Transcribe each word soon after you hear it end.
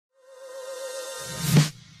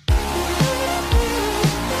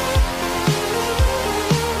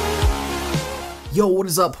Yo, what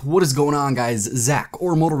is up? What is going on, guys? Zach,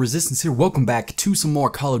 or Mortal Resistance here. Welcome back to some more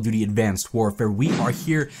Call of Duty Advanced Warfare. We are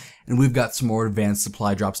here, and we've got some more advanced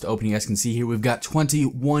supply drops to open. You guys can see here, we've got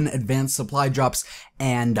 21 advanced supply drops,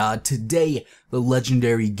 and today, the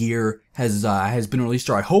legendary gear has been released,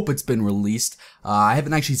 or I hope it's been released. I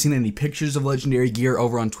haven't actually seen any pictures of legendary gear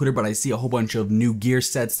over on Twitter, but I see a whole bunch of new gear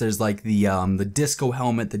sets. There's like the disco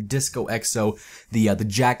helmet, the disco exo, the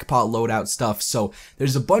jackpot loadout stuff. So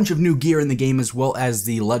there's a bunch of new gear in the game, as well as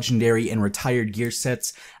the legendary and retired gear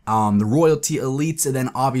sets, the royalty elites, and then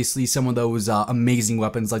obviously some of those amazing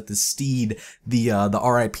weapons like the steed, the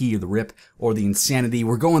RIP or the rip, or the insanity.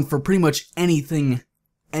 We're going for pretty much anything.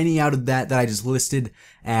 Any out of that I just listed,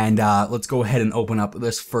 and let's go ahead and open up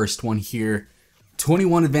this first one here.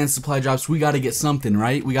 21 advanced supply drops. We gotta get something,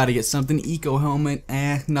 right? We gotta get something. Eco helmet,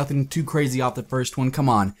 nothing too crazy off the first one. Come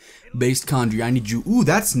on, based Condry, I need you. Ooh,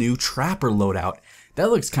 that's new. Trapper loadout. That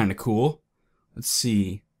looks kind of cool. Let's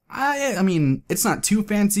see. I mean, it's not too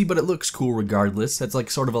fancy, but it looks cool regardless. That's like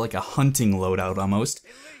sort of like a hunting loadout almost.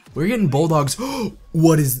 We're getting bulldogs.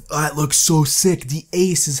 What is that? Looks so sick. The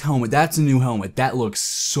ACES helmet. That's a new helmet. That looks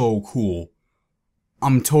so cool.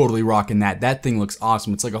 I'm totally rocking that. That thing looks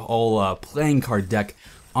awesome. It's like a whole playing card deck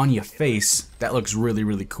on your face. That looks really,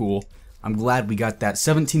 really cool. I'm glad we got that.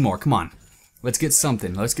 17 more. Come on. Let's get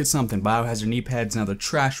something. Let's get something. Biohazard knee pads. Another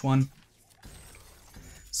trash one.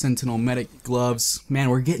 Sentinel medic gloves. Man,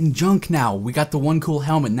 we're getting junk now. We got the one cool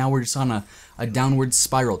helmet. Now we're just on a downward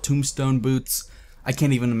spiral. Tombstone boots. I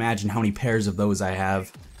can't even imagine how many pairs of those I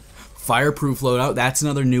have. Fireproof loadout. That's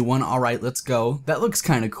another new one. Alright, let's go. That looks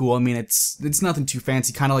kind of cool. I mean, it's nothing too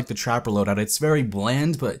fancy. Kind of like the Trapper loadout. It's very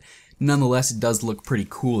bland, but nonetheless, it does look pretty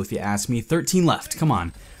cool if you ask me. 13 left. Come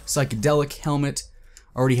on. Psychedelic helmet.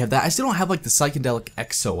 Already have that. I still don't have like the Psychedelic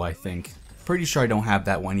Exo, I think. Pretty sure I don't have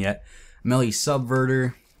that one yet. Melee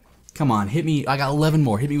Subverter. Come on, hit me. I got 11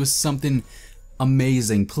 more. Hit me with something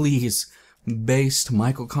amazing, please. Based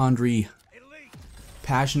Michael Condry.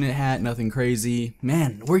 Passionate hat, nothing crazy.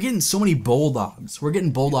 Man, we're getting so many bulldogs. We're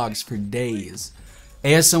getting bulldogs for days.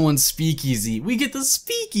 AS1 Speakeasy. We get the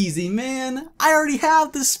Speakeasy, man. I already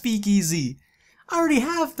have the Speakeasy. I already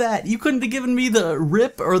have that. You couldn't have given me the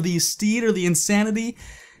Rip or the Steed or the Insanity.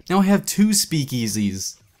 Now I have two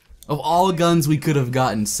Speakeasies. Of all guns we could have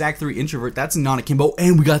gotten. Sac 3 Introvert, that's not a Kimbo.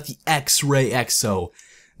 And we got the X-Ray Exo.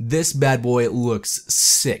 This bad boy looks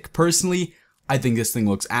sick. Personally, I think this thing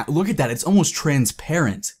looks, look at that, it's almost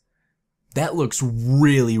transparent. That looks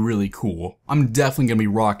really, really cool. I'm definitely gonna be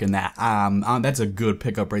rocking that. That's a good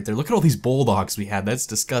pickup right there. Look at all these bulldogs we had, that's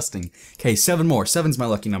disgusting. Okay, 7 more. 7's my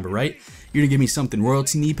lucky number, right? You're gonna give me something.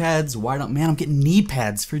 Royalty knee pads, why not? Man, I'm getting knee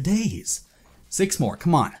pads for days. 6 more,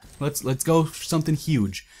 come on. Let's go for something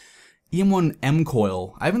huge. EM1 M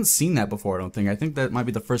coil. I haven't seen that before, I don't think. I think that might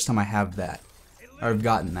be the first time I have that. Or I've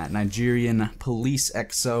gotten that. Nigerian Police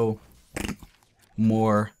Exo.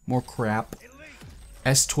 More crap.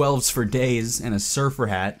 S12s for days and a surfer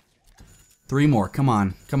hat. 3 more. Come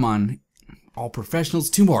on. Come on. All professionals.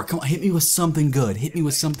 2 more. Come on. Hit me with something good. Hit me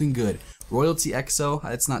with something good. Royalty Exo.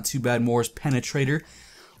 That's not too bad. Moore's Penetrator.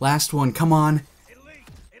 Last one. Come on.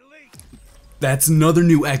 That's another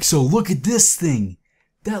new Exo. Look at this thing.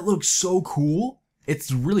 That looks so cool.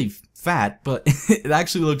 It's really fat, but it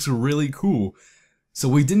actually looks really cool. So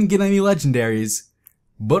we didn't get any legendaries,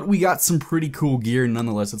 but we got some pretty cool gear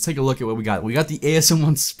nonetheless. Let's take a look at what we got. We got the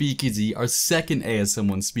ASM1 Speakeasy, our second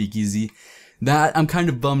ASM1 Speakeasy. That I'm kind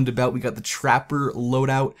of bummed about. We got the Trapper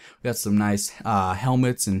loadout. We got some nice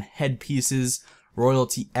helmets and headpieces.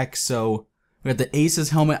 Royalty Exo. We got the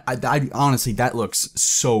ACES helmet. I honestly, that looks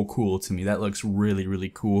so cool to me. That looks really,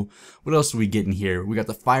 really cool. What else do we get in here? We got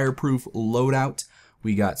the fireproof loadout.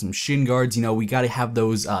 We got some shin guards. You know, we gotta have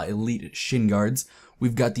those elite shin guards.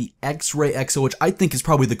 We've got the X-Ray Exo, which I think is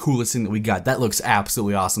probably the coolest thing that we got. That looks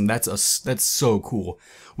absolutely awesome. That's so cool.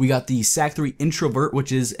 We got the Sac 3 Introvert,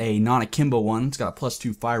 which is a non-akimbo one. It's got a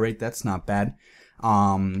 +2 fire rate. That's not bad.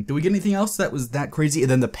 Did we get anything else that was that crazy?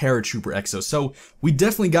 And then the Paratrooper Exo. So we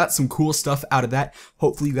definitely got some cool stuff out of that.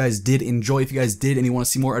 Hopefully you guys did enjoy. If you guys did and you want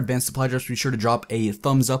to see more advanced supply drops, be sure to drop a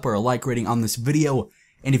thumbs up or a like rating on this video.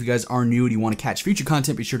 And if you guys are new and you want to catch future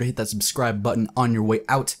content, be sure to hit that subscribe button on your way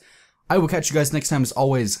out. I will catch you guys next time. As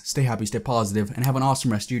always, stay happy, stay positive, and have an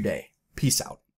awesome rest of your day. Peace out.